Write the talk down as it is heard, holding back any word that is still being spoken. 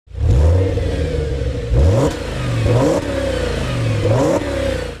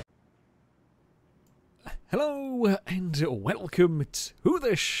welcome to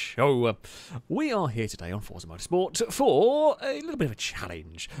the show. We are here today on Forza Motorsport for a little bit of a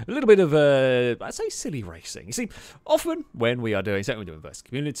challenge, a little bit of I'd say silly racing. You see, often when we are doing something, we're doing versus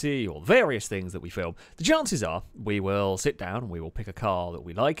community or various things that we film, the chances are we will sit down and we will pick a car that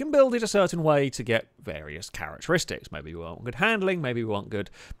we like and build it a certain way to get various characteristics. Maybe we want good handling, maybe we want good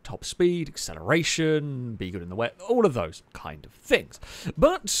top speed, acceleration, be good in the wet, all of those kind of things.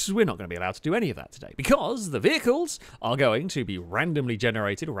 But we're not going to be allowed to do any of that today because the vehicles are going to be randomly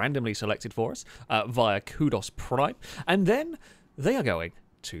generated, randomly selected for us via Kudos Prime, and then they are going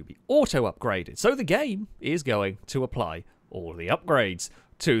to be auto-upgraded. So the game is going to apply all the upgrades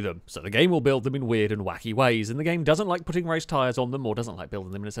to them. So the game will build them in weird and wacky ways, and the game doesn't like putting race tyres on them or doesn't like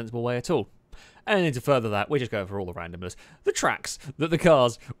building them in a sensible way at all. And to further that, we're just going for all the randomness. The tracks that the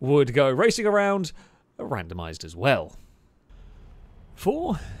cars would go racing around are randomised as well.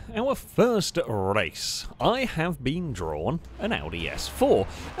 For our first race, I have been drawn an Audi S4.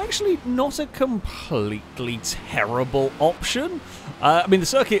 Actually, not a completely terrible option. I mean, the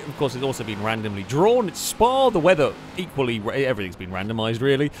circuit, of course, has also been randomly drawn. It's Spa, the weather equally, everything's been randomised,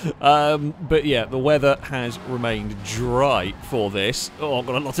 really. But yeah, the weather has remained dry for this. Oh, I've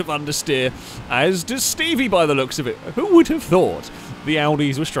got a lot of understeer, as does Stevie by the looks of it. Who would have thought the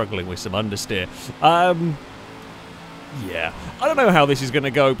Audis were struggling with some understeer? Yeah, I don't know how this is going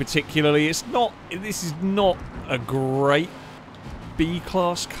to go particularly. This is not a great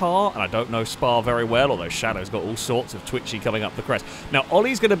B-class car, and I don't know Spa very well, although Shadow's got all sorts of twitchy coming up the crest. Now,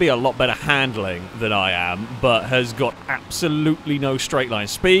 Ollie's going to be a lot better handling than I am, but has got absolutely no straight line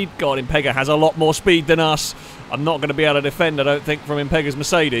speed. God, Impega has a lot more speed than us. I'm not going to be able to defend, I don't think, from Impega's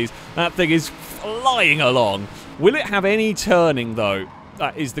Mercedes. That thing is flying along. Will it have any turning, though?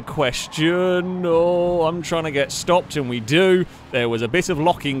 That is the question. Oh, I'm trying to get stopped, and we do. There was a bit of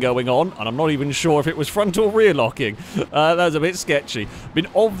locking going on, and I'm not even sure if it was front or rear locking. That was a bit sketchy. I mean,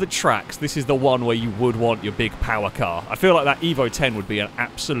 of the tracks, this is the one where you would want your big power car. I feel like that Evo 10 would be an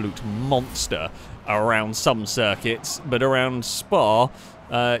absolute monster around some circuits, but around Spa,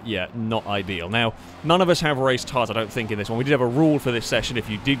 yeah, not ideal. Now, none of us have race tyres, I don't think, in this one. We did have a rule for this session. If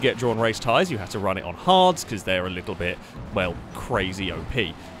you did get drawn race tyres, you had to run it on hards, because they're a little bit, well, crazy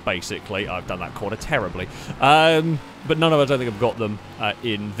OP, basically. I've done that corner terribly. But none of us, I don't think, have got them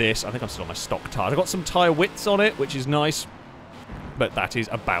in this. I think I'm still on my stock tyres. I've got some tyre widths on it, which is nice, but that is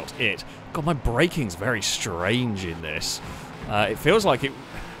about it. God, my braking's very strange in this. It feels like it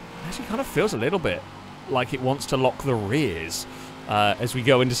actually kind of feels a little bit like it wants to lock the rears as we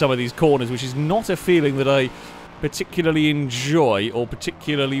go into some of these corners, which is not a feeling that I particularly enjoy or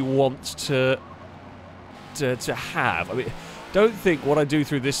particularly want to have. I mean, don't think what I do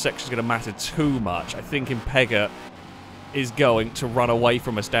through this section is going to matter too much. I think Impega is going to run away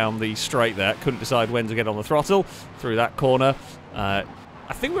from us down the straight there. Couldn't decide when to get on the throttle through that corner. I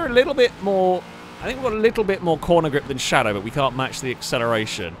think we're a little bit more... I think we've got a little bit more corner grip than Shadow, but we can't match the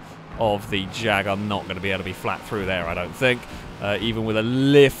acceleration of the Jag. I'm not going to be able to be flat through there, I don't think. Even with a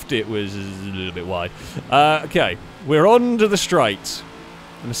lift, it was a little bit wide. Okay, we're on to the straight.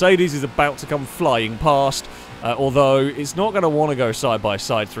 The Mercedes is about to come flying past, although it's not going to want to go side by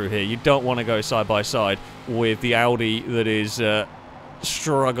side through here. You don't want to go side by side with the Audi that is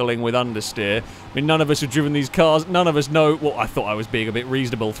struggling with understeer. I mean, none of us have driven these cars. None of us know... Well, I thought I was being a bit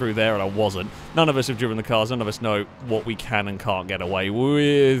reasonable through there, and I wasn't. None of us have driven the cars. None of us know what we can and can't get away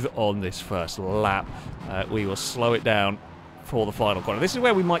with on this first lap. We will slow it down for the final corner. This is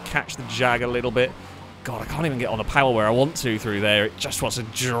where we might catch the Jag a little bit. God, I can't even get on the power where I want to through there. It just wants to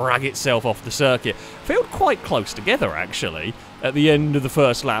drag itself off the circuit. Felt quite close together, actually, at the end of the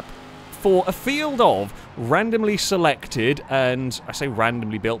first lap for a field of randomly selected, and I say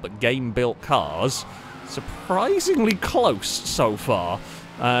randomly built, but game-built cars. Surprisingly close so far.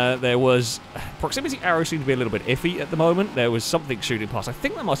 There was... Proximity arrow seemed to be a little bit iffy at the moment. There was something shooting past. I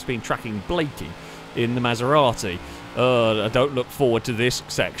think that must have been tracking Blakey in the Maserati. I don't look forward to this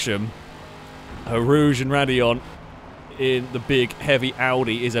section. Rouge and Radion in the big, heavy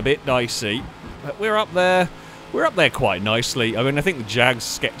Audi is a bit dicey. But we're up there. We're up there quite nicely. I mean, I think the Jag's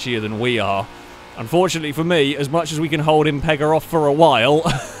sketchier than we are. Unfortunately for me, as much as we can hold Impega off for a while,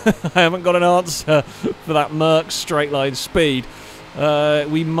 I haven't got an answer for that Merc straight line speed.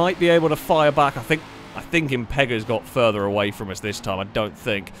 We might be able to fire back. I think Impega's got further away from us this time. I don't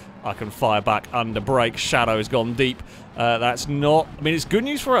think I can fire back under brake. Shadow's gone deep. That's not... I mean, it's good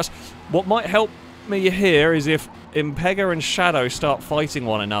news for us. What might help me here is if Impega and Shadow start fighting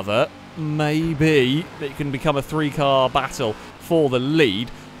one another, maybe it can become a three-car battle for the lead.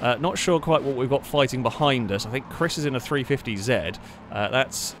 Not sure quite what we've got fighting behind us. I think Chris is in a 350Z.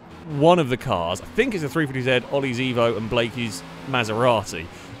 That's one of the cars, I think it's the 350Z, Ollie's Evo, and Blakey's Maserati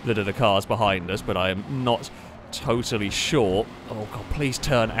that are the cars behind us, but I am not totally sure. Oh god, please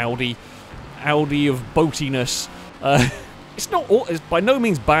turn, Audi. Audi of boatiness. It's by no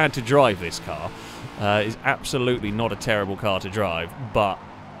means bad to drive, this car. It's absolutely not a terrible car to drive, but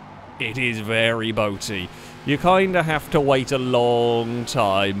it is very boaty. You kind of have to wait a long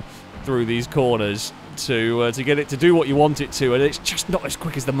time through these corners to get it to do what you want it to, and it's just not as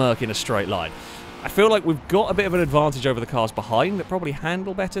quick as the Merc in a straight line. I feel like we've got a bit of an advantage over the cars behind that probably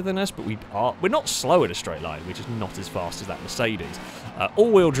handle better than us, but we're not slow in a straight line. We're just not as fast as that Mercedes.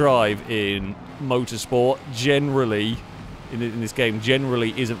 All-wheel drive in Motorsport generally, in this game,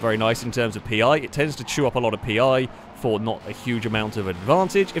 generally isn't very nice in terms of PI. It tends to chew up a lot of PI for not a huge amount of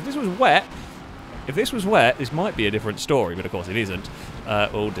advantage. If this was wet, this might be a different story, but of course it isn't.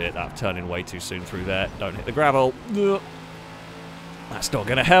 Oh dear, I'm turning way too soon through there. Don't hit the gravel. Ugh. That's not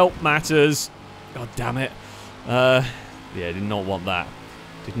going to help matters. God damn it. Yeah, did not want that.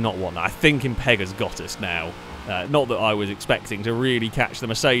 Did not want that. I think Impega's got us now. Not that I was expecting to really catch the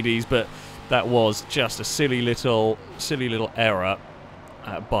Mercedes, but that was just a silly little error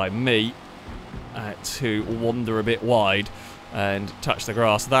by me to wander a bit wide and touch the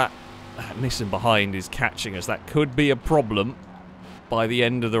grass. That Nissan behind is catching us. That could be a problem by the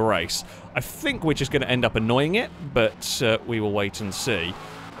end of the race. I think we're just going to end up annoying it, but we will wait and see.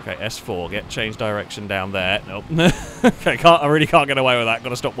 Okay, S4, change direction down there. Nope. Okay, I really can't get away with that. Got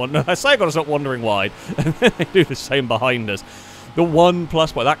to stop wandering. I say I've got to stop wandering wide. And then they do the same behind us. The one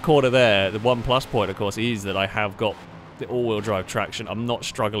plus point, that corner there, the one plus point, of course, is that I have got the all-wheel drive traction. I'm not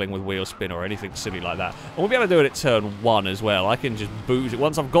struggling with wheel spin or anything silly like that. And we'll be able to do it at turn 1 as well. I can just boot it.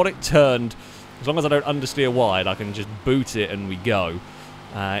 Once I've got it turned, as long as I don't understeer wide, I can just boot it and we go.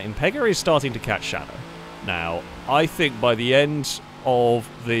 Impega is starting to catch shadow. Now, I think by the end of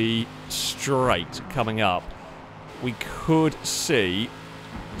the straight coming up, we could see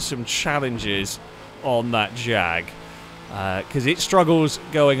some challenges on that Jag, because it struggles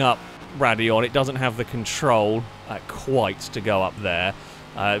going up Radion. It doesn't have the control quite to go up there.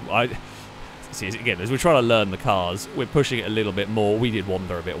 I see, again, as we're trying to learn the cars, we're pushing it a little bit more. We did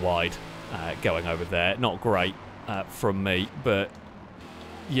wander a bit wide going over there. Not great from me, but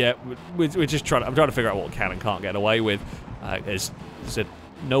yeah, we're just trying. I'm trying to figure out what we can and can't get away with. As I said,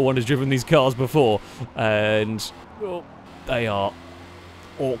 no one has driven these cars before, and well, they are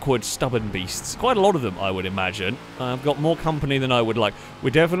awkward, stubborn beasts. Quite a lot of them, I would imagine. I've got more company than I would like. We're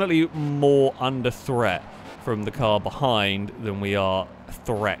definitely more under threat from the car behind than we are a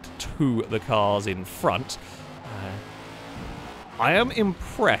threat to the cars in front. I am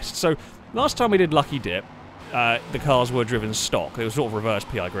impressed. So, last time we did Lucky Dip, the cars were driven stock. They were sort of reverse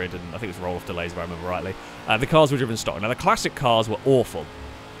PI grid, and I think it was roll-off delays if I remember rightly. The cars were driven stock. Now, the classic cars were awful.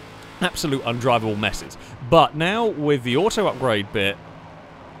 Absolute undrivable messes. But now, with the auto upgrade bit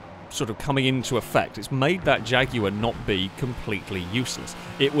sort of coming into effect, it's made that Jaguar not be completely useless.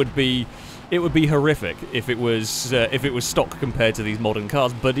 It would be horrific if it was stock compared to these modern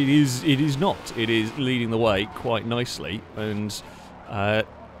cars, but it is not. It is leading the way quite nicely, and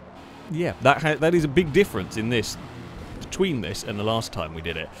yeah, that is a big difference in this, between this and the last time we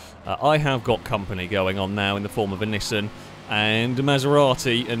did it. I have got company going on now in the form of a Nissan and a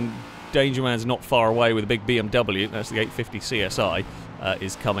Maserati, and Danger Man's not far away with a big BMW. That's the 850 CSI.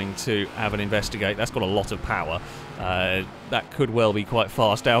 Is coming to have an investigate. That's got a lot of power. That could well be quite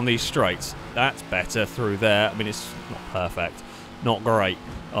fast down these straights. That's better through there. I mean, it's not perfect, not great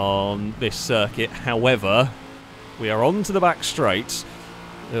on this circuit. However, we are on to the back straights.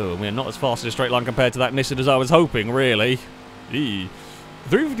 Oh, we're not as fast in a straight line compared to that Nissan as I was hoping, really. Eee.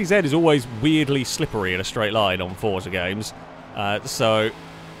 350Z is always weirdly slippery in a straight line on Forza games. So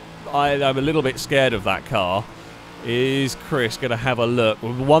I'm a little bit scared of that car. Is Chris going to have a look?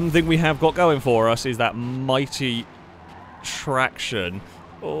 One thing we have got going for us is that mighty traction.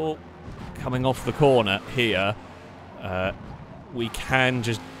 Oh, coming off the corner here. We can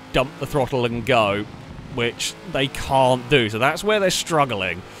just dump the throttle and go, which they can't do. So that's where they're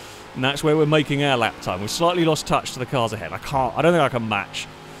struggling. And that's where we're making our lap time. We've slightly lost touch to the cars ahead. I don't think I can match.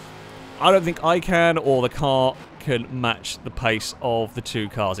 I don't think I can, or the car can match the pace of the two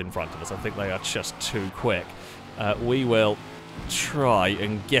cars in front of us. I think they are just too quick. We will try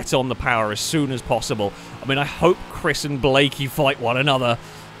and get on the power as soon as possible. I mean, I hope Chris and Blakey fight one another.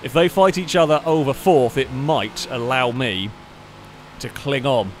 If they fight each other over fourth, it might allow me to cling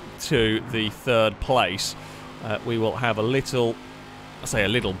on to the third place. We will have a little, I say a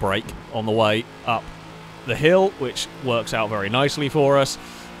little break on the way up the hill, which works out very nicely for us.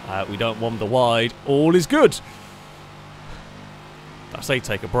 We don't wander wide. All is good. I say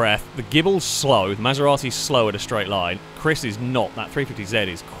take a breath. The Gibble's slow. The Maserati's slow at a straight line. Chris is not. That 350Z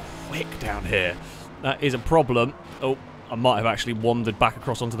is quick down here. That is a problem. Oh, I might have actually wandered back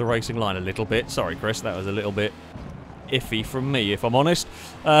across onto the racing line a little bit. Sorry, Chris, that was a little bit iffy from me, if I'm honest.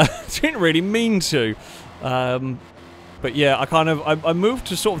 Didn't really mean to. But yeah, I moved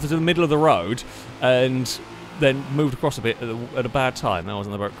to sort of to the middle of the road and then moved across a bit at a bad time. That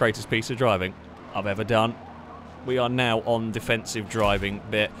wasn't the greatest piece of driving I've ever done. We are now on defensive driving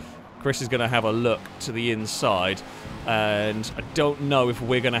bit. Chris is going to have a look to the inside, and I don't know if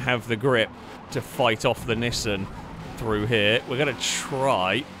we're going to have the grip to fight off the Nissan through here. We're going to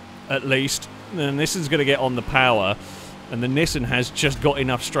try, at least. And Nissan's going to get on the power, and the Nissan has just got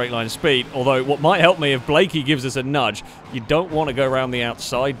enough straight line speed. Although, what might help me if Blakey gives us a nudge, you don't want to go around the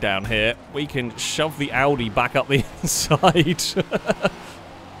outside down here. We can shove the Audi back up the inside.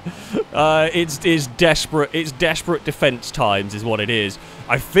 It's desperate defense times is what it is.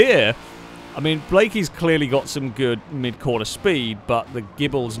 I fear, I mean, Blakey's clearly got some good mid-corner speed, but the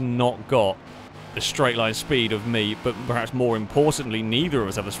Gibble's not got the straight line speed of me, but perhaps more importantly, neither of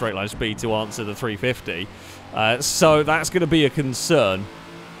us have the straight line speed to answer the 350. So that's going to be a concern.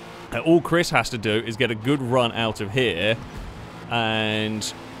 All Chris has to do is get a good run out of here,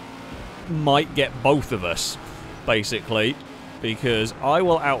 and might get both of us, basically, because I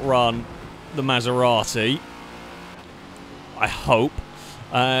will outrun the Maserati, I hope,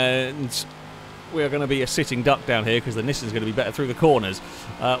 and we're going to be a sitting duck down here because the Nissan's going to be better through the corners.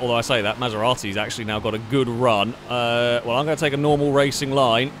 Although I say that, Maserati's actually now got a good run. Well, I'm going to take a normal racing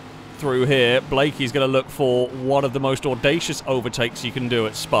line through here. Blakey's going to look for one of the most audacious overtakes you can do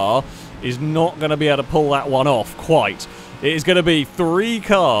at Spa. Is not going to be able to pull that one off quite. It is going to be 3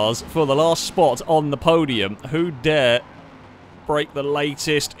 cars for the last spot on the podium. Who dare break the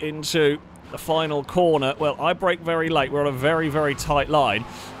latest into the final corner? Well, I brake very late. We're on a very, very tight line.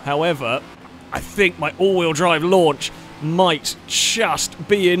 However, I think my all-wheel drive launch might just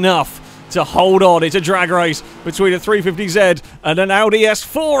be enough to hold on. It's a drag race between a 350Z and an Audi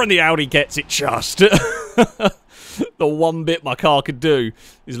S4, and the Audi gets it just. The one bit my car could do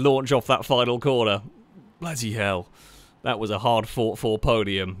is launch off that final corner. Bloody hell. That was a hard-fought-for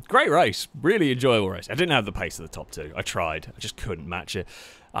podium. Great race. Really enjoyable race. I didn't have the pace of the top 2. I tried. I just couldn't match it.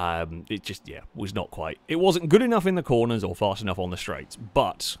 It just, yeah, was not quite. It wasn't good enough in the corners or fast enough on the straights,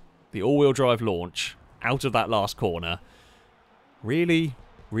 but the all-wheel drive launch out of that last corner really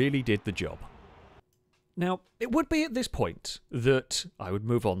did the job. Now, it would be at this point that I would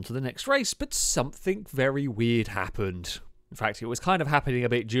move on to the next race, but something very weird happened. In fact, it was kind of happening a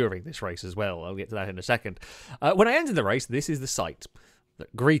bit during this race as well. I'll get to that in a second. When I entered the race, this is the sight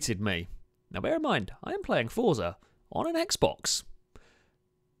that greeted me. Now, bear in mind, I am playing Forza on an Xbox.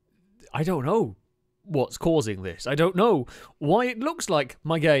 I don't know what's causing this. I don't know why it looks like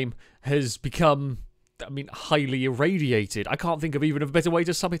my game has become, I mean, highly irradiated. I can't think of even a better way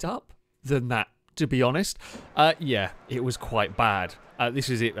to sum it up than that, to be honest. Yeah, it was quite bad. This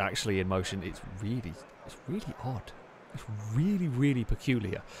is it actually in motion. It's really odd. It's really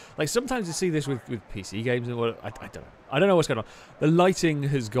peculiar. Like, sometimes you see this with PC games and what, I don't know. I don't know what's going on. The lighting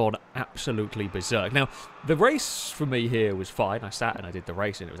has gone absolutely berserk. Now, the race for me here was fine. I sat and I did the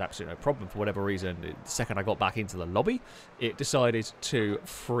race and it was absolutely no problem. For whatever reason, the second I got back into the lobby, it decided to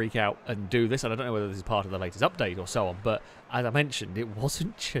freak out and do this. And I don't know whether this is part of the latest update or so on, but as I mentioned, it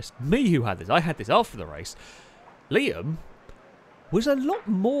wasn't just me who had this. I had this after the race. Liam was a lot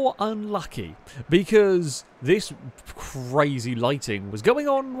more unlucky because this crazy lighting was going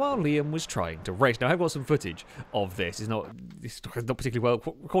on while Liam was trying to race. Now, I've got some footage of this. It's not particularly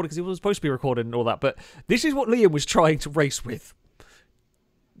well recorded because it was supposed to be recorded and all that, but this is what Liam was trying to race with.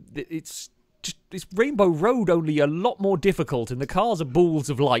 It's Rainbow Road, only a lot more difficult, and the cars are balls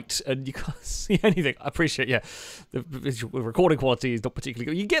of light, and you can't see anything. I appreciate, yeah, the recording quality is not particularly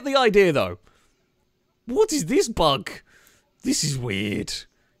good. You get the idea, though. What is this bug? This is weird.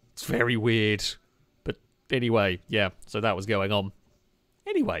 It's very weird. But anyway, yeah, so that was going on.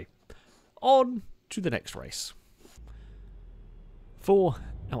 Anyway, on to the next race. For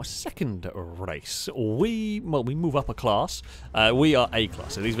our second race, we move up a class. We are A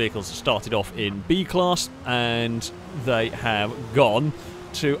class. So these vehicles started off in B class, and they have gone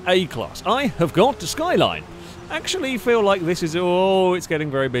to A class. I have got to Skyline. Actually feel like this is... Oh, it's getting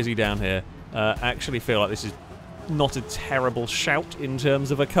very busy down here. Actually feel like this is not a terrible shout in terms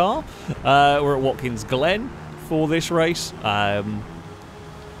of a car. We're at Watkins Glen for this race. I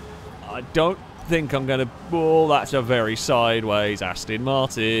don't think I'm going to... Oh, that's a very sideways Aston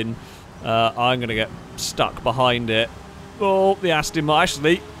Martin. I'm going to get stuck behind it. Oh, the Aston Martin...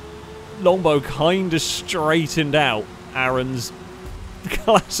 Actually, Longbow kind of straightened out Aaron's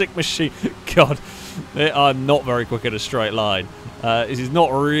classic machine. God, I'm not very quick at a straight line. This is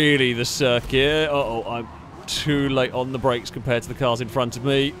not really the circuit. Uh-oh, I'm too late on the brakes compared to the cars in front of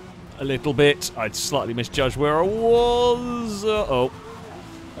me. A little bit. I'd slightly misjudged where I was. Uh-oh.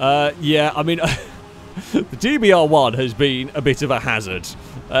 Yeah, I mean, the DBR1 has been a bit of a hazard.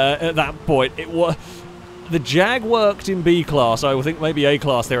 At that point, the Jag worked in B class. I think maybe A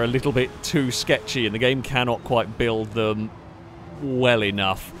class they're a little bit too sketchy, and the game cannot quite build them well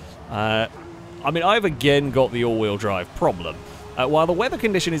enough. I mean, I've again got the all-wheel drive problem. While the weather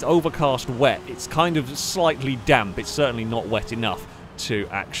condition is overcast wet, it's kind of slightly damp. It's certainly not wet enough to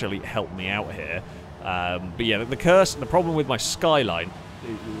actually help me out here. But yeah, the problem with my Skyline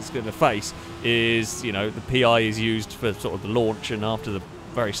is going to face is, you know, the PI is used for sort of the launch, and after the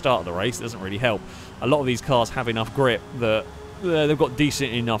very start of the race, it doesn't really help. A lot of these cars have enough grip that they've got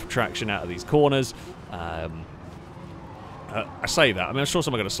decent enough traction out of these corners. I say that, I mean, I'm sure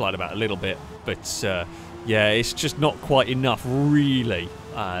some are going to slide about a little bit, but yeah, it's just not quite enough, really.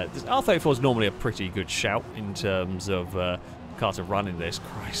 R34 is normally a pretty good shout in terms of car to run in this.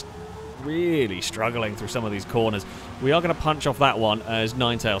 Christ, really struggling through some of these corners. We are going to punch off that one as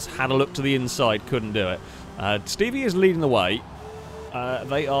Ninetales had a look to the inside, couldn't do it. Stevie is leading the way. Are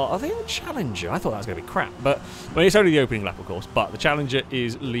they the Challenger? I thought that was going to be crap, but well, it's only the opening lap, of course, but the Challenger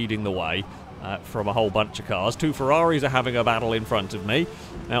is leading the way from a whole bunch of cars. Two Ferraris are having a battle in front of me.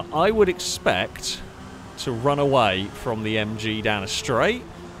 Now, I would expect to run away from the MG down a straight.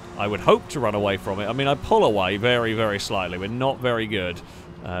 I would hope to run away from it. I mean, I pull away very, very slightly. We're not very good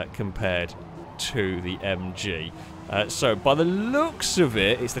compared to the MG. So, by the looks of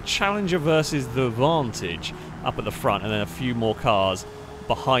it, it's the Challenger versus the Vantage up at the front, and then a few more cars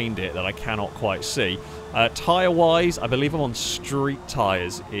behind it that I cannot quite see. Tyre-wise, I believe I'm on street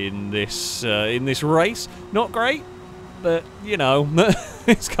tyres in this race. Not great, but, you know,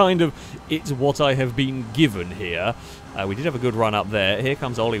 it's kind of, it's what I have been given here. We did have a good run up there. Here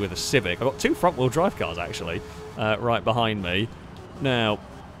comes Ollie with a Civic. I've got two front-wheel drive cars, actually, right behind me. Now,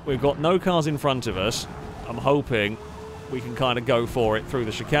 we've got no cars in front of us. I'm hoping we can kind of go for it through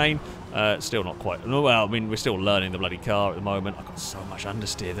the chicane. Still not quite. Well, I mean, we're still learning the bloody car at the moment. I've got so much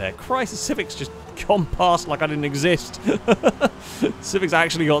understeer there. Christ, the Civic's just gone past like I didn't exist. Civic's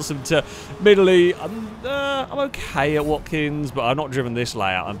actually got some middly. I'm okay at Watkins, but I've not driven this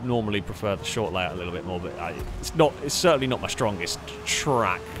layout. I normally prefer the short layout a little bit more, but it's certainly not my strongest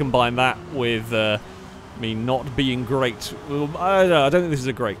track. Combine that with me not being great. I don't think this is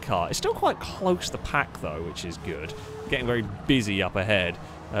a great car. It's still quite close to the pack, though, which is good. Getting very busy up ahead.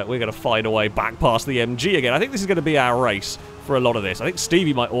 We're going to find a way back past the MG again. I think this is going to be our race for a lot of this. I think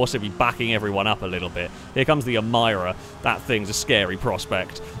Stevie might also be backing everyone up a little bit. Here comes the Amira. That thing's a scary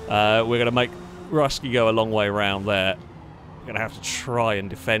prospect. We're going to make Rusky go a long way around there. We're going to have to try and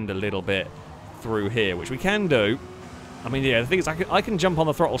defend a little bit through here, which we can do. I mean, yeah, the thing is, I can jump on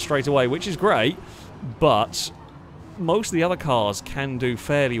the throttle straight away, which is great, but most of the other cars can do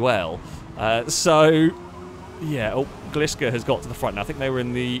fairly well. So, yeah, oh, Gliska has got to the front now. I think they were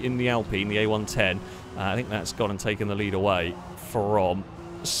in the Alpine, the A110. I think that's gone and taken the lead away from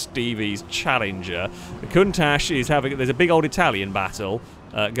Stevie's Challenger. The Countach is having... There's a big old Italian battle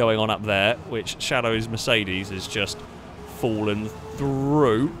going on up there, which Shadow's Mercedes has just fallen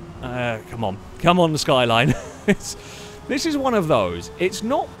through. Come on. Come on, Skyline. This is one of those. It's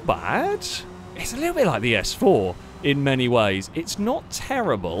not bad. It's a little bit like the S4 in many ways. It's not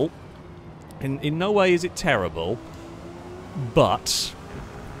terrible. In no way is it terrible, but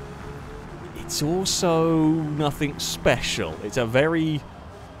it's also nothing special. It's a very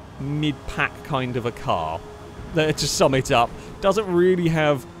mid-pack kind of a car. To sum it up, doesn't really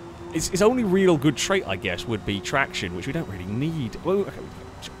have... Its only real good trait, I guess, would be traction, which we don't really need. Well, okay,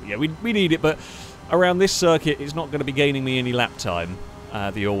 yeah, we need it, but around this circuit, it's not going to be gaining me any lap time.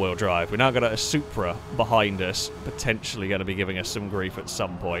 The all-wheel drive. We're now got a Supra behind us, potentially going to be giving us some grief at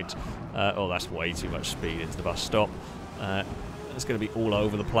some point. Oh, that's way too much speed into the bus stop. It's going to be all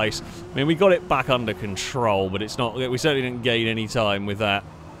over the place. I mean, we got it back under control, but it's not. We certainly didn't gain any time with that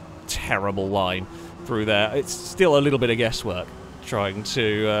terrible line through there. It's still a little bit of guesswork trying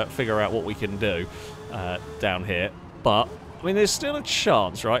to figure out what we can do down here. But I mean, there's still a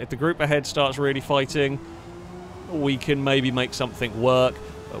chance, right? If the group ahead starts really fighting, we can maybe make something work.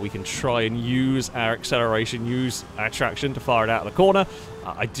 We can try and use our acceleration, use our traction to fire it out of the corner.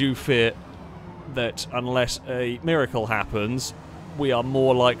 I do fear that unless a miracle happens, we are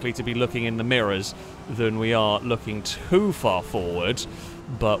more likely to be looking in the mirrors than we are looking too far forward,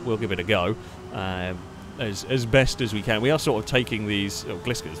 but we'll give it a go as best as we can. We are sort of taking these... Oh,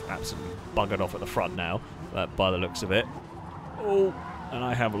 Gliska's absolutely buggered off at the front now, by the looks of it. Oh, and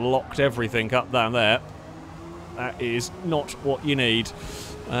I have locked everything up down there. That is not what you need.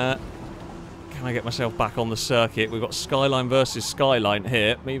 Can I get myself back on the circuit? We've got Skyline versus Skyline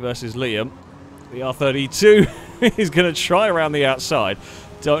here. Me versus Liam. The R32 is going to try around the outside.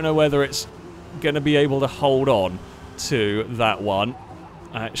 Don't know whether it's going to be able to hold on to that one.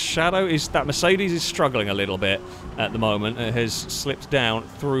 Shadow is... That Mercedes is struggling a little bit at the moment. It has slipped down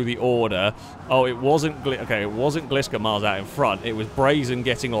through the order. Oh, it wasn't... Okay, it wasn't Gliska miles out in front. It was Brazen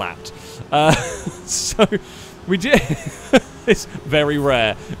getting lapped. So, we did... It's very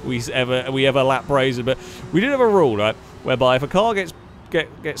rare we ever lap Brazen, but we did have a rule, right, whereby if a car gets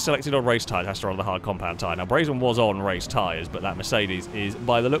selected on race tyres, it has to run the hard compound tyre. Now, Brazen was on race tyres, but that Mercedes is,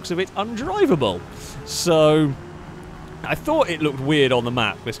 by the looks of it, undrivable. So... I thought it looked weird on the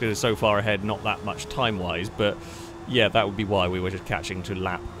map, because it's so far ahead, not that much time-wise, but yeah, that would be why we were just catching to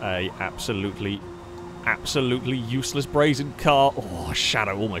lap a absolutely useless Brazen car. Oh,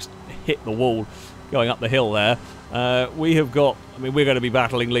 Shadow almost hit the wall going up the hill there. We have got... I mean, we're going to be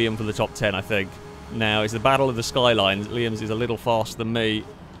battling Liam for the top 10, I think. Now, it's the battle of the Skylines. Liam's is a little faster than me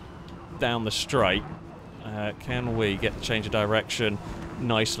down the straight. Can we get the change of direction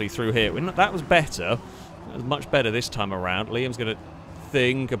nicely through here? That was better. It was much better this time around. Liam's going to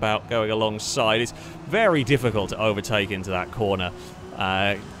think about going alongside. It's very difficult to overtake into that corner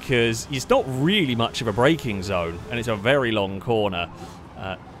because it's not really much of a braking zone, and it's a very long corner.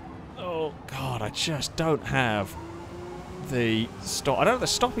 Oh, God, I just don't have the I don't have the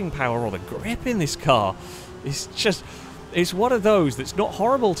stopping power or the grip in this car. It's just... It's one of those that's not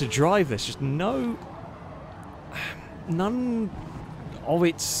horrible to drive. There's just none of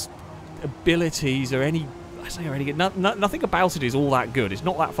its abilities or any... nothing about it is all that good. It's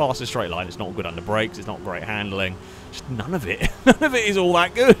not that fast a straight line. It's not good under brakes. It's not great handling. Just none of it. None of it is all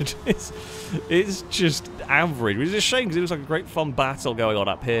that good. It's just average. Which is a shame because it was like a great fun battle going on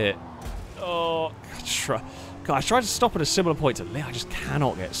up here. Oh, God, I tried to stop at a similar point to Lee. I just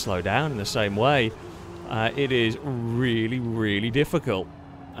cannot get slowed down in the same way. It is really, really difficult.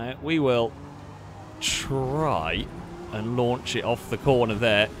 We will try and launch it off the corner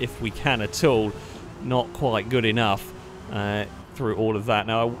there if we can at all. Not quite good enough through all of that.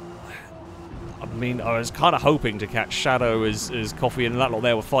 Now, I mean, I was kind of hoping to catch Shadow as Coffee and that lot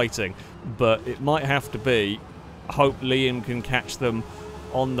there were fighting, but it might have to be. I hope Liam can catch them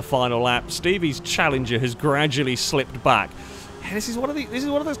on the final lap. Stevie's Challenger has gradually slipped back. Yeah, this is one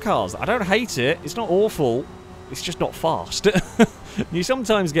of those cars. I don't hate it. It's not awful. It's just not fast. You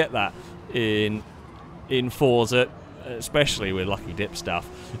sometimes get that in Forza. Especially with lucky dip stuff,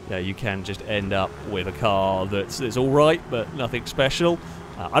 yeah, you can just end up with a car that's all right, but nothing special.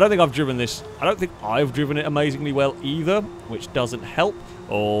 I don't think I've driven this. I don't think I've driven it amazingly well either, which doesn't help.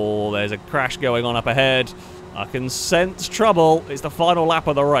 Oh, there's a crash going on up ahead. I can sense trouble. It's the final lap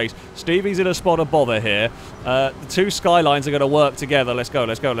of the race. Stevie's in a spot of bother here. The two Skylines are going to work together. Let's go,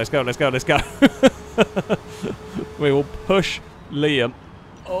 let's go, let's go, let's go, let's go. We will push Liam.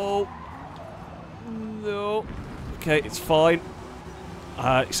 Oh, no. Okay, it's fine.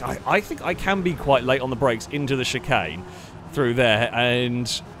 I think I can be quite late on the brakes into the chicane through there,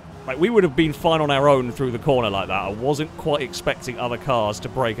 and like we would have been fine on our own through the corner like that. I wasn't quite expecting other cars to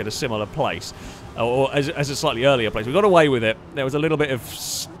brake at a similar place, or as a slightly earlier place. We got away with it. There was a little bit of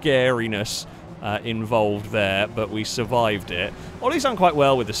scariness involved there, but we survived it. Ollie's done quite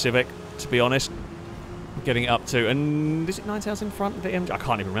well with the Civic, to be honest. Getting it up to, and is it 9 hours in front of the MG? I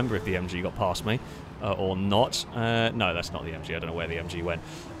can't even remember if the MG got past me. Or not. No, that's not the MG. I don't know where the MG went.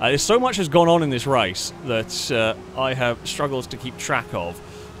 There's so much has gone on in this race that I have struggled to keep track of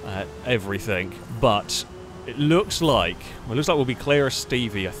everything. But it looks like we'll be clear of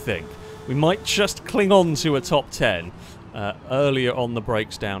Stevie, I think. We might just cling on to a top 10 earlier on the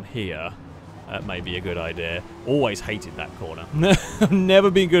brakes down here. May be a good idea. Always hated that corner.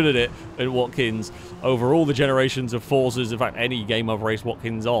 Never been good at it at Watkins over all the generations of Forzas. In fact, any game I've raced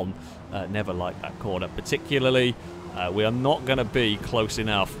Watkins on, never liked that corner particularly. We are not going to be close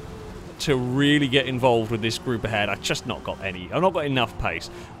enough to really get involved with this group ahead. I've just not got any. I've not got enough pace.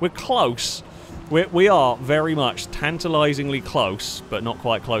 We're close. We are very much tantalisingly close, but not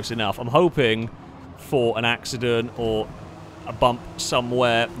quite close enough. I'm hoping for an accident or a bump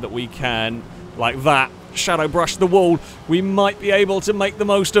somewhere that we can, like that, shadow brush the wall. We might be able to make the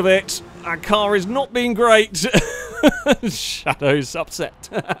most of it. Our car is not being great. Shadow's upset.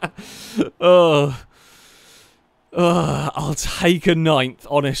 I'll take a 9th,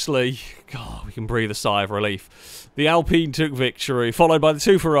 honestly. God, we can breathe a sigh of relief. The Alpine took victory, followed by the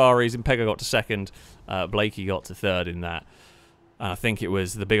 2 Ferraris, and Pega got to 2nd. Blakey got to 3rd in that. And I think it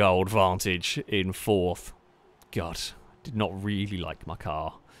was the big old Vantage in 4th. God, Did not really like my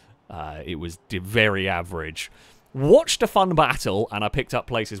car. It was very average. Watched a fun battle, and I picked up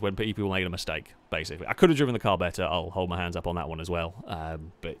places when people made a mistake, basically. I could have driven the car better. I'll hold my hands up on that one as well.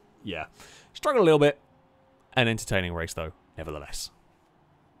 But, yeah. Struggled a little bit. An entertaining race, though, nevertheless.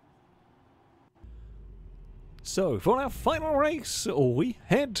 So, for our final race, we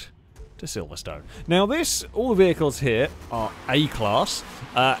head to Silverstone. Now all the vehicles here are A-class,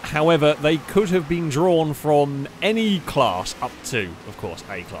 however, they could have been drawn from any class up to, of course,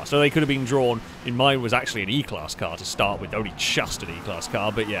 A-class. So they could have been drawn, in mine was actually an E-class car to start with, only just an E-class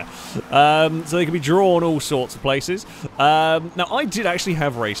car, but yeah. So they could be drawn all sorts of places. Now, I did actually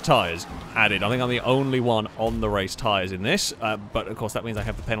have race tyres added. I think I'm the only one on the race tyres in this, but of course that means I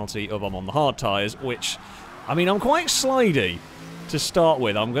have the penalty of I'm on the hard tyres, which, I mean, I'm quite slidey to start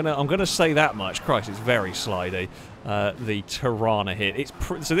with. I'm gonna say that much. Christ, it's very slidey. The Tirana here.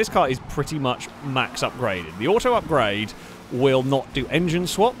 So this car is pretty much max upgraded. The auto upgrade will not do engine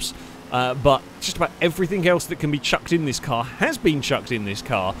swaps, but just about everything else that can be chucked in this car has been chucked in this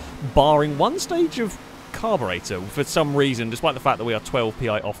car, barring one stage of carburetor for some reason, despite the fact that we are 12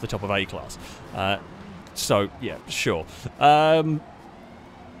 PI off the top of A-class. So yeah, sure.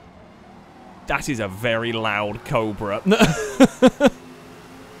 That is a very loud Cobra. I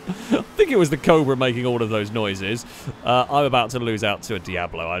think it was the Cobra making all of those noises. I'm about to lose out to a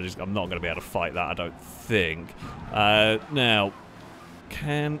Diablo. I'm not going to be able to fight that, I don't think. Now,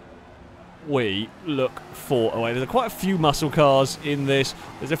 can we look for... Oh, wait, there's quite a few muscle cars in this.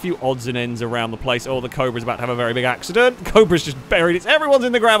 There's a few odds and ends around the place. Oh, the Cobra's about to have a very big accident. Cobra's just buried it. Everyone's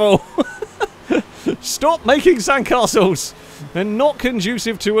in the gravel. Stop making sandcastles. They're not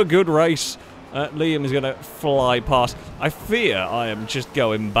conducive to a good race. Liam is going to fly past. I fear I am just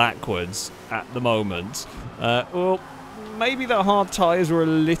going backwards at the moment. Well, maybe the hard tyres were a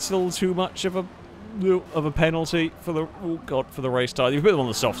little too much of a penalty for the for the race tyres. If you put them on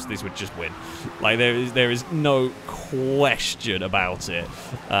the softs, this would just win. Like there is no question about it.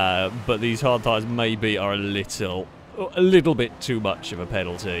 But these hard tyres maybe are a little bit too much of a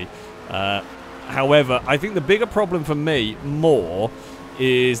penalty. However, I think the bigger problem for me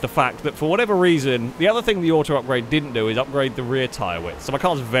is the fact that for whatever reason, the other thing the auto upgrade didn't do is upgrade the rear tyre width. So my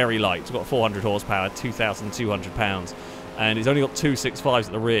car's very light. It's got 400 horsepower, 2,200 pounds, and it's only got 265s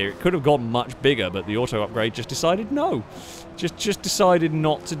at the rear. It could have gone much bigger, but the auto upgrade just decided no. Just decided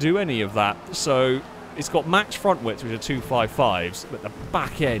not to do any of that. So it's got max front widths, which are 255s, but the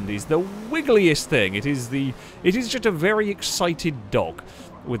back end is the wiggliest thing. It is just a very excited dog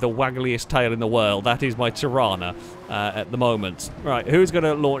with the waggliest tail in the world. That is my Tirana at the moment. Right, who's going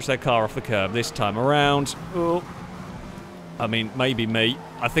to launch their car off the curb this time around? Oh, I mean, maybe me.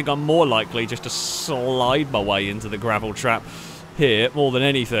 I think I'm more likely just to slide my way into the gravel trap here more than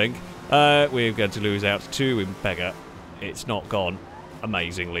anything. We're going to lose out to Impega. It's not gone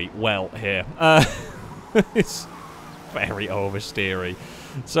amazingly well here. It's very oversteery.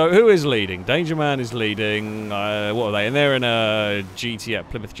 So who is leading? Danger Man is leading. What are they? And they're in a GTX,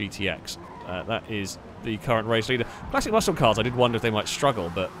 Plymouth GTX. That is the current race leader. Classic muscle cars, I did wonder if they might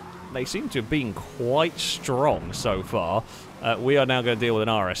struggle, but they seem to have been quite strong so far. We are now going to deal with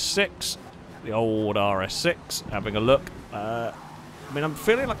an RS6. The old RS6. Having a look. I mean, I'm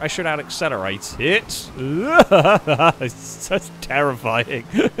feeling like I should out-accelerate it. It's terrifying.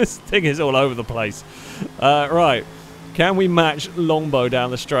 This thing is all over the place. Right. Can we match Longbow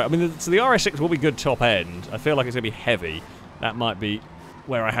down the straight? I mean, so the RS6 will be good top end. I feel like it's going to be heavy. That might be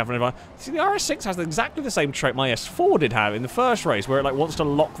where I have an advantage. See, the RS6 has exactly the same trait my S4 did have in the first race, where it like wants to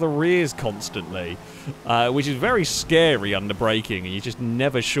lock the rears constantly, which is very scary under braking, and you're just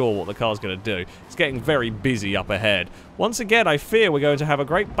never sure what the car's going to do. It's getting very busy up ahead. Once again, I fear we're going to have a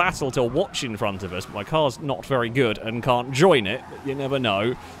great battle to watch in front of us. My car's not very good and can't join it, but you never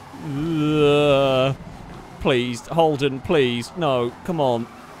know. Please, Holden, please. No, come on.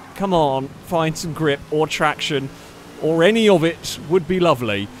 Come on. Find some grip or traction or any of it would be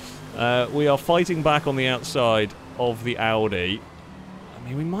lovely. We are fighting back on the outside of the Audi. I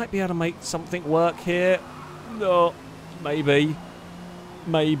mean, we might be able to make something work here. No, maybe.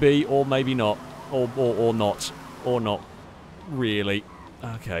 Maybe, or maybe not. Or not. Or not really.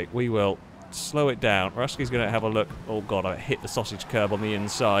 Okay, we will slow it down. Rusky's going to have a look. Oh, God, I hit the sausage curb on the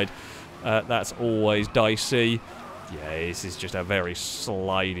inside. That's always dicey. Yeah, this is just a very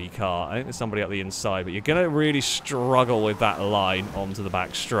slidey car. I think there's somebody up the inside, but you're going to really struggle with that line onto the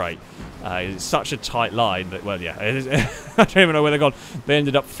back straight. It's such a tight line that, well, yeah, I don't even know where they've gone. They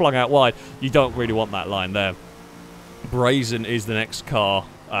ended up flung out wide. You don't really want that line there. Brazen is the next car.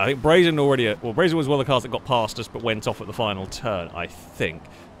 I think Brazen already... Well, Brazen was one of the cars that got past us but went off at the final turn, I think.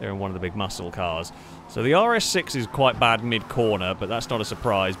 They're in one of the big muscle cars. So the RS6 is quite bad mid-corner, but that's not a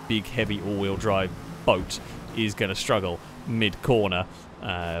surprise. Big, heavy all-wheel drive boat is going to struggle mid-corner.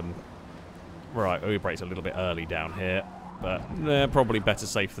 Right, we braked a little bit early down here, but they're probably better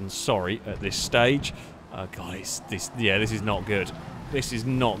safe than sorry at this stage. God, this is not good. This is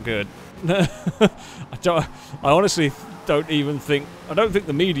not good. I honestly don't even think... I don't think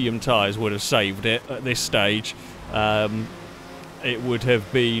the medium tyres would have saved it at this stage. It would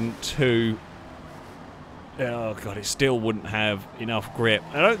have been too... Oh, God, it still wouldn't have enough grip.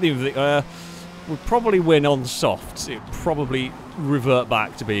 I don't even think... would probably win on softs. It would probably revert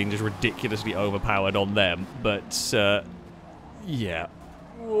back to being just ridiculously overpowered on them. But, yeah.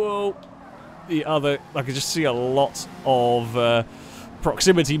 Whoa. The other... I could just see a lot of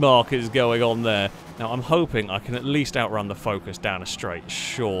proximity markers going on there. Now, I'm hoping I can at least outrun the Focus down a straight,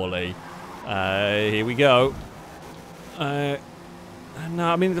 surely. Here we go. No,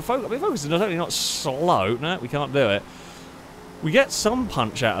 I mean, the Focus is not only not slow. No, we can't do it. We get some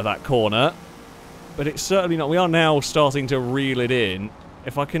punch out of that corner, but it's certainly not... We are now starting to reel it in.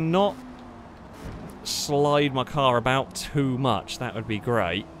 If I can not slide my car about too much, that would be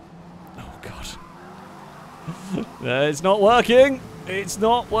great. Oh, God. It's not working. It's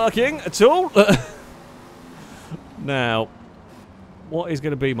not working at all. Now, what is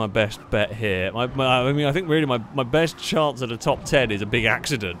going to be my best bet here? I mean, I think really my best chance at a top 10 is a big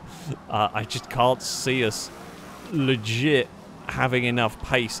accident. I just can't see us legit having enough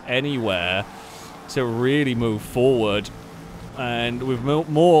pace anywhere to really move forward. And we've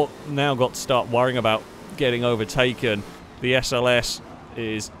more now got to start worrying about getting overtaken. The SLS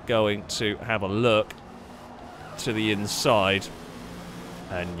is going to have a look to the inside.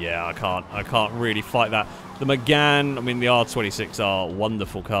 And yeah, I can't really fight that. The Megane, I mean, the R26R,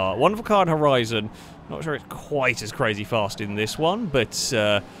 wonderful car. Wonderful car in Horizon. Not sure it's quite as crazy fast in this one, but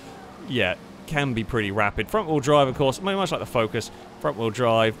yeah, can be pretty rapid. Front-wheel drive, of course, much like the Focus. Front-wheel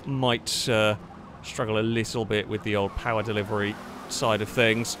drive might struggle a little bit with the old power delivery side of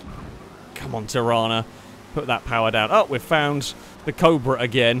things. Come on, Tirana. Put that power down. Oh, we've found the Cobra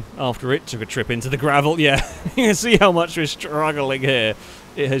again after it took a trip into the gravel. Yeah, you can see how much we're struggling here.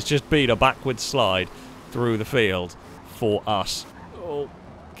 It has just been a backward slide through the field for us. Oh,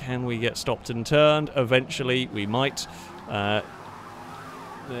 can we get stopped and turned? Eventually, we might. There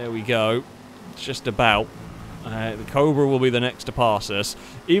we go. Just about. The Cobra will be the next to pass us.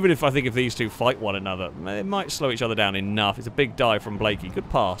 Even if I think if these two fight one another, they might slow each other down enough. It's a big dive from Blakey. Good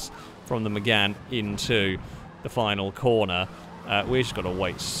pass from the Megane into the final corner. We've just got to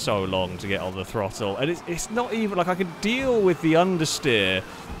wait so long to get on the throttle. And it's not even... Like, I could deal with the understeer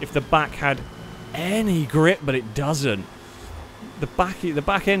if the back had any grip, but it doesn't. The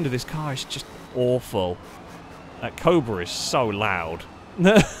back end of this car is just awful. That Cobra is so loud.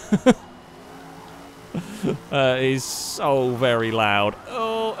 Is so very loud.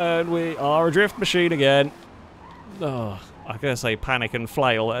 Oh, and we are a drift machine again. Oh, I gotta say panic and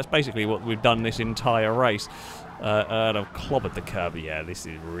flail. That's basically what we've done this entire race. And I've clobbered the curb. Yeah, this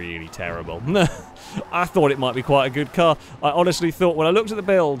is really terrible. I thought it might be quite a good car. I honestly thought, when I looked at the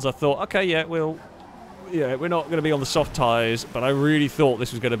builds, I thought, okay, yeah, we're not going to be on the soft tyres, but I really thought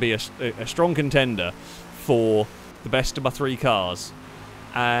this was going to be a strong contender for the best of my three cars.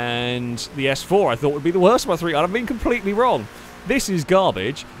 And the S4 I thought would be the worst of my three, and I've been completely wrong. This is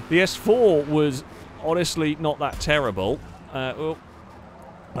garbage. The S4 was honestly not that terrible. Well,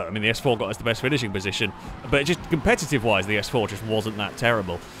 I mean, the S4 got us the best finishing position, but just competitive-wise, the S4 just wasn't that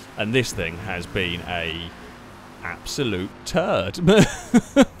terrible. And this thing has been a absolute turd,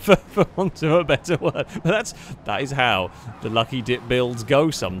 for want of a better word. But that is how the lucky dip builds go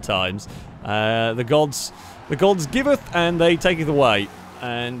sometimes. The gods giveth and they taketh away,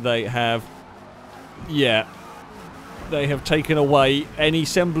 and they have, yeah, they have taken away any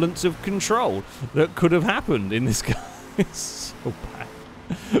semblance of control that could have happened in this car. It's so bad.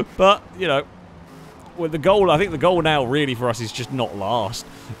 But, you know, with the goal, I think the goal now really for us is just not last.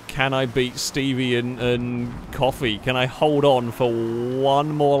 Can I beat Stevie and Coffee? Can I hold on for one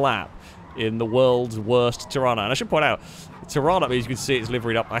more lap in the world's worst Tirana? And I should point out, Tirana, as you can see, it's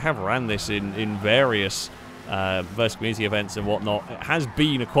liveried up. I have ran this in various versus community events and whatnot. It has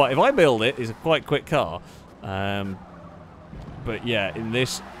been if I build it, it's a quite quick car. But yeah, in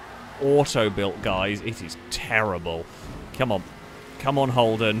this auto-built, guys, it is terrible. Come on. Come on,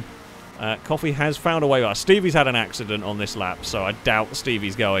 Holden. Coffee has found a way out. Stevie's had an accident on this lap, so I doubt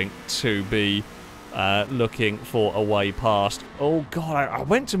Stevie's going to be looking for a way past. Oh, God, I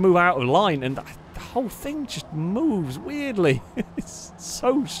went to move out of line, and the whole thing just moves weirdly. It's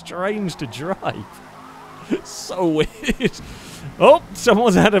so strange to drive. It's so weird. Oh,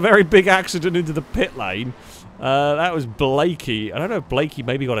 someone's had a very big accident into the pit lane. That was Blakey. I don't know if Blakey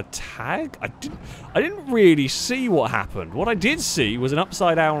maybe got a tag. I didn't really see what happened. What I did see was an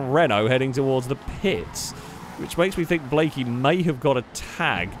upside-down Renault heading towards the pits, which makes me think Blakey may have got a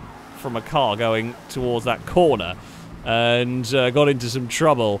tag from a car going towards that corner and got into some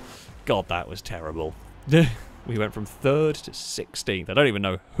trouble. God, that was terrible. We went from 3rd to 16th. I don't even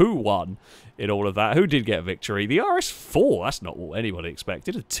know who won in all of that. Who did get a victory? The RS4. That's not what anybody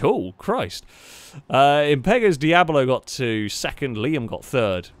expected at all. Christ. In Pega's, Diablo got to 2nd. Liam got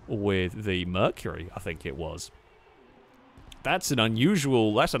 3rd with the Mercury, I think it was. That's an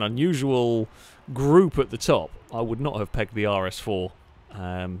unusual group at the top. I would not have pegged the RS4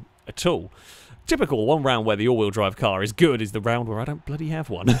 at all. Typical one round where the all-wheel drive car is good is the round where I don't bloody have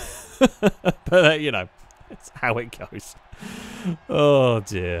one. But, you know, it's how it goes. Oh,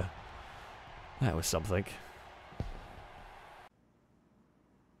 dear. That was something.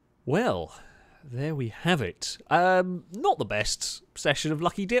 Well, there we have it. Not the best session of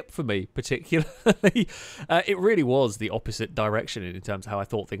Lucky Dip for me, particularly. It really was the opposite direction in terms of how I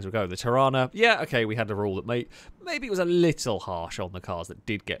thought things would go. The Tirana, yeah, okay, we had the rule that maybe it was a little harsh on the cars that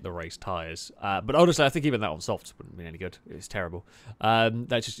did get the race tyres. But honestly, I think even that on softs wouldn't have been any good. It was terrible.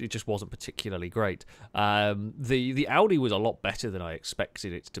 It just wasn't particularly great. The Audi was a lot better than I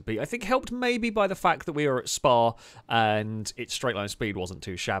expected it to be. I think helped maybe by the fact that we were at Spa and its straight line speed wasn't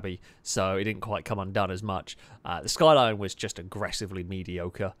too shabby, so it didn't quite come undone as much. The Skyline was just aggressively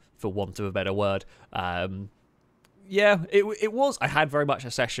mediocre, for want of a better word. Yeah, it was. I had very much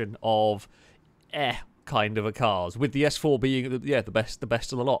a session of kind of a cars, with the S4 being the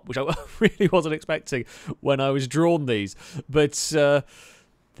best of the lot, which I really wasn't expecting when I was drawn these. But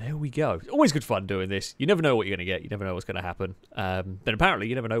there we go. Always good fun doing this. You never know what you're going to get. You never know what's going to happen. Then apparently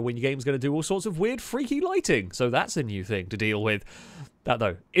you never know when your game's going to do all sorts of weird, freaky lighting. So that's a new thing to deal with. That,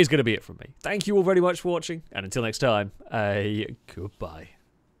 though, is going to be it from me. Thank you all very much for watching, and until next time, goodbye.